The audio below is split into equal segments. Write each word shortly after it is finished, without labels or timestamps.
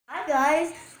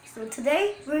guys, so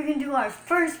today we're going to do our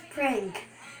first prank.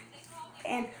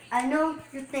 And I know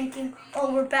you're thinking,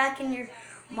 oh, we're back in your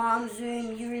mom's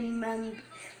room, you remember.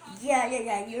 Yeah,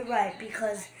 you're right,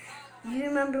 because you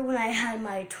remember when I had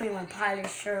my 21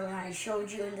 Pilots shirt when I showed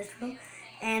you in this room.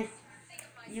 And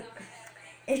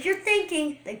if you're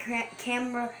thinking the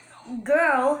camera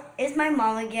girl is my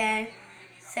mom again,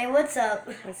 say what's up.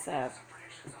 What's up?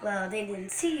 Well, they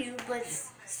didn't see you, but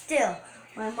still,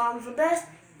 my mom's the best.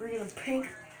 We're gonna prank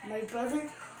my brother.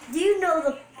 Do you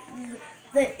know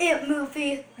the It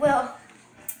movie? Well,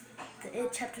 the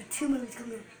It Chapter 2 movie's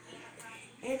coming.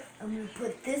 And I'm gonna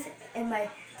put this in my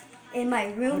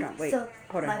room. Hold on, wait. So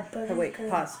Hold my on. brother Wait,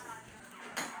 pause.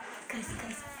 Guys.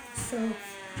 So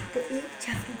the It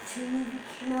Chapter 2 movie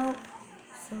came out.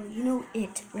 So you know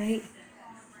It, right?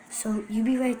 So you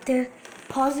be right there.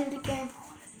 Pause it again.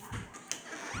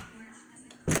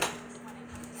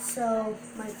 So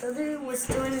my brother was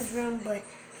still in his room, but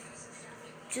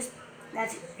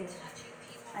that's it.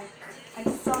 I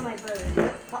saw my brother.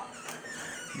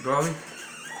 You call me?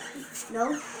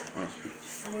 No,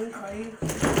 I didn't call you.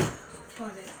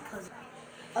 Pause it.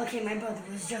 Okay, my brother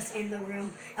was just in the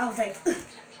room. I was like,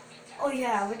 oh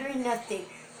yeah, we're doing nothing.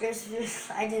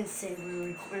 I didn't say we were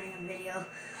recording a video,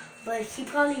 but he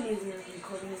probably knew we were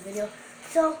recording a video.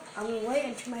 So I'm gonna wait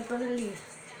until my brother leaves.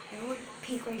 Everyone,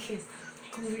 peek right here.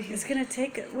 Come over here. It's gonna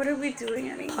take it. What are we doing,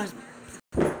 Annie? Pause.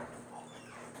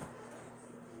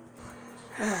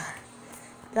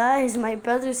 Guys, my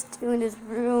brother's still in his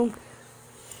room.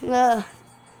 I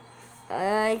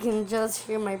can just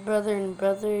hear my brother, and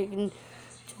brother can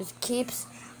just keeps.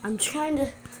 I'm trying to.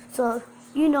 So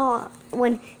you know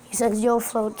when he says "Yo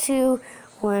float too,"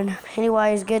 when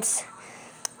Pennywise gets.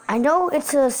 I know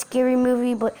it's a scary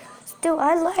movie, but still,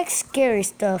 I like scary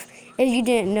stuff. If you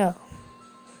didn't know.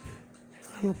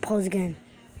 I'm gonna pause again.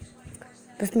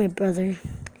 That's my brother.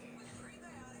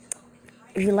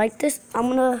 If you like this, I'm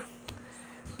gonna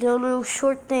do a little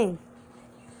short thing.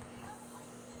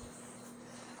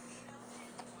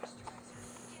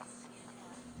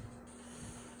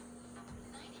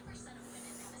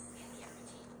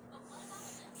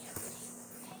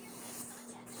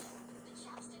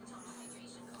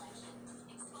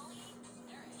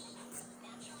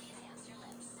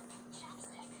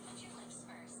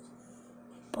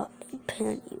 But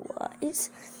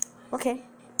Pennywise. Okay.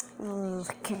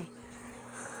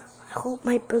 I hope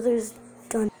my brother's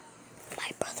done.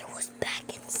 My brother was back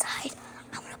inside.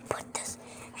 I'm gonna put this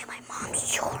in my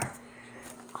mom's drawer.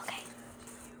 Okay.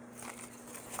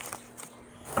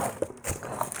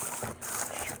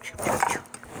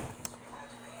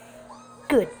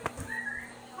 Good.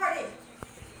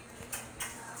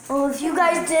 Well, if you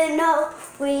guys didn't know,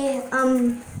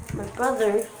 my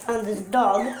brother found this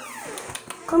dog.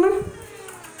 Come here.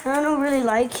 I don't really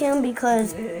like him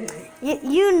because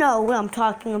you know what I'm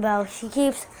talking about. He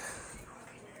keeps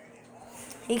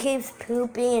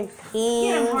pooping and peeing.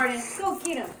 Get him, Harden. Go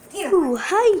get him. Get him. Ooh,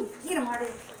 hi. Get him, Harden.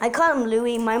 I call him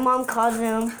Louie. My mom calls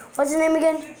him. What's his name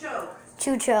again? Chucho.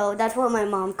 Chucho. That's what my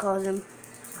mom calls him.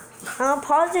 I'll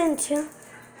pause it until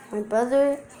my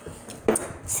brother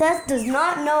Seth does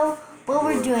not know what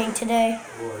we're doing today.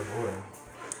 Boy.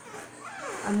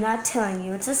 I'm not telling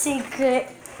you. It's a secret.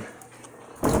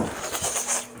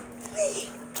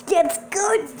 It's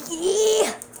good,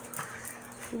 yeah.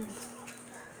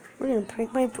 We're gonna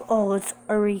prank my. Oh, it's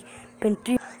already been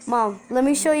 3. Mom, let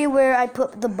me show you where I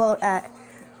put the boat at.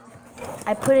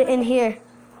 I put it in here.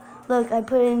 Look, I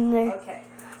put it in there. Okay.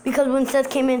 Because when Seth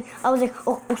came in, I was like,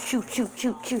 oh shoot.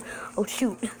 Oh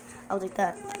shoot. I was like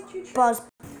that. Pause.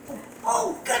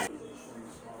 Oh, God.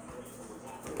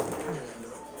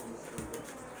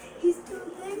 He's still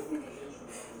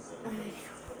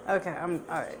there. Okay, I'm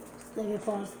alright. Let me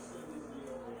pause.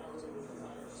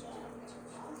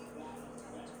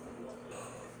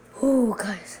 Oh,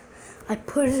 guys, I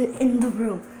put it in the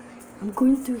room. I'm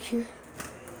going through here.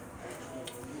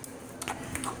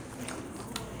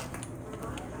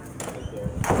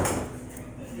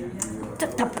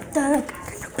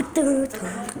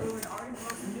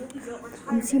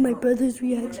 I'm seeing my brother's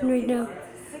reaction right now.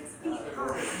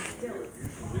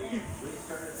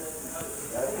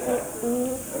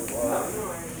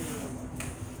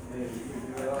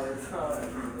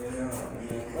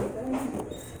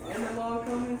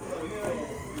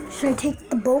 Should I take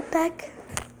the boat back?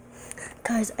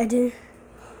 Guys, I did.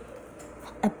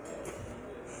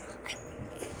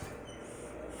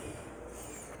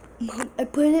 Mom, I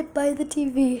put it by the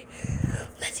TV.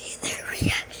 Let's see their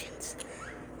reactions.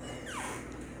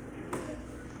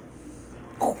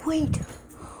 Oh wait,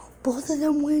 both of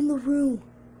them were in the room.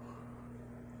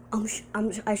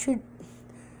 I should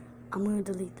I'm gonna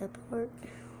delete that part. And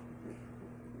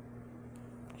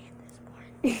this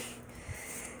part.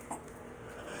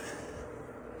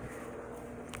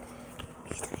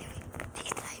 He's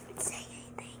not even saying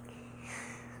anything.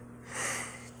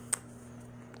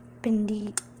 Been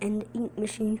the ink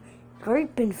machine. It's already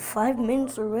been 5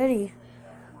 minutes already.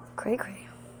 Cray cray.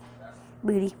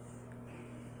 Booty.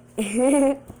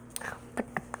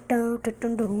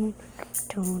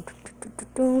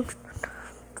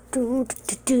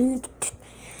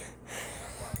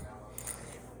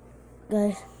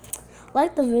 Guys,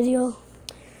 like the video.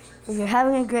 If you're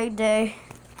having a great day,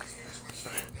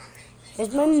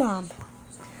 here's my mom,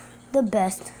 the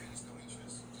best.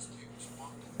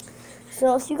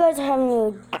 So if you guys are having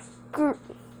a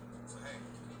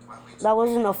that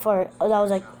wasn't a fart. That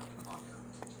was like.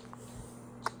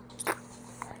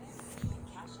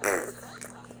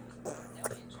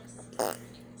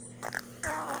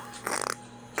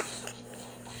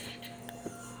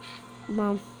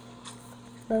 Mom,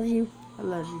 love you. I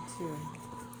love you too.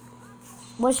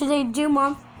 What should they do,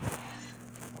 Mom?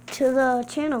 To the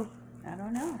channel. I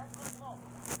don't know.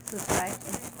 Subscribe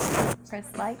and press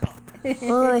like.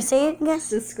 Oh, say it again.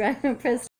 Subscribe and press